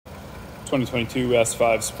2022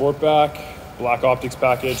 S5 Sportback, black optics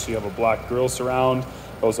package, so you have a black grille surround.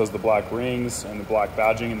 It also has the black rings and the black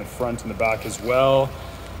badging in the front and the back as well.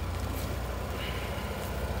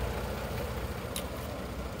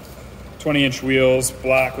 "20-inch wheels,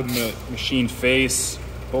 black with a machined face.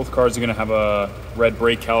 Both cars are going to have a red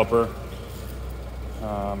brake caliper.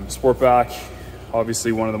 Sportback,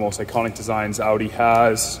 obviously one of the most iconic designs Audi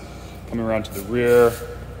has. Coming around to the rear,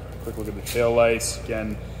 quick look at the tail lights.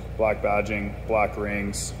 Again, black badging, black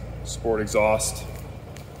rings, sport exhaust.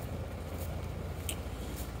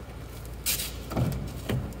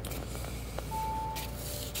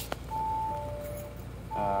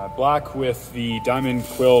 Black with the diamond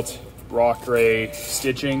quilt rock gray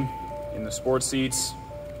stitching in the sport seats.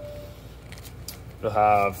 They'll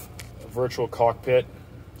have a virtual cockpit,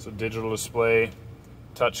 so digital display,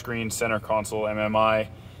 touchscreen, center console, MMI.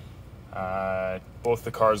 Both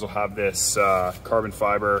the cars will have this carbon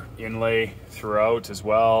fiber inlay throughout as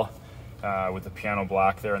well, with the piano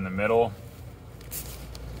black there in the middle.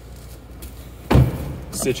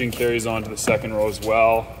 Stitching carries on to the second row as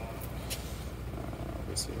well.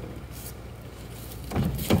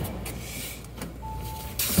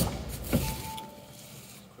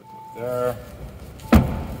 There.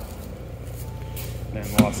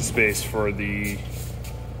 And lots of space for the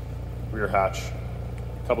rear hatch.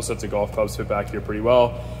 A couple sets of golf clubs fit back here pretty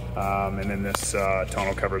well. And then this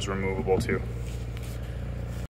tonneau cover is removable too.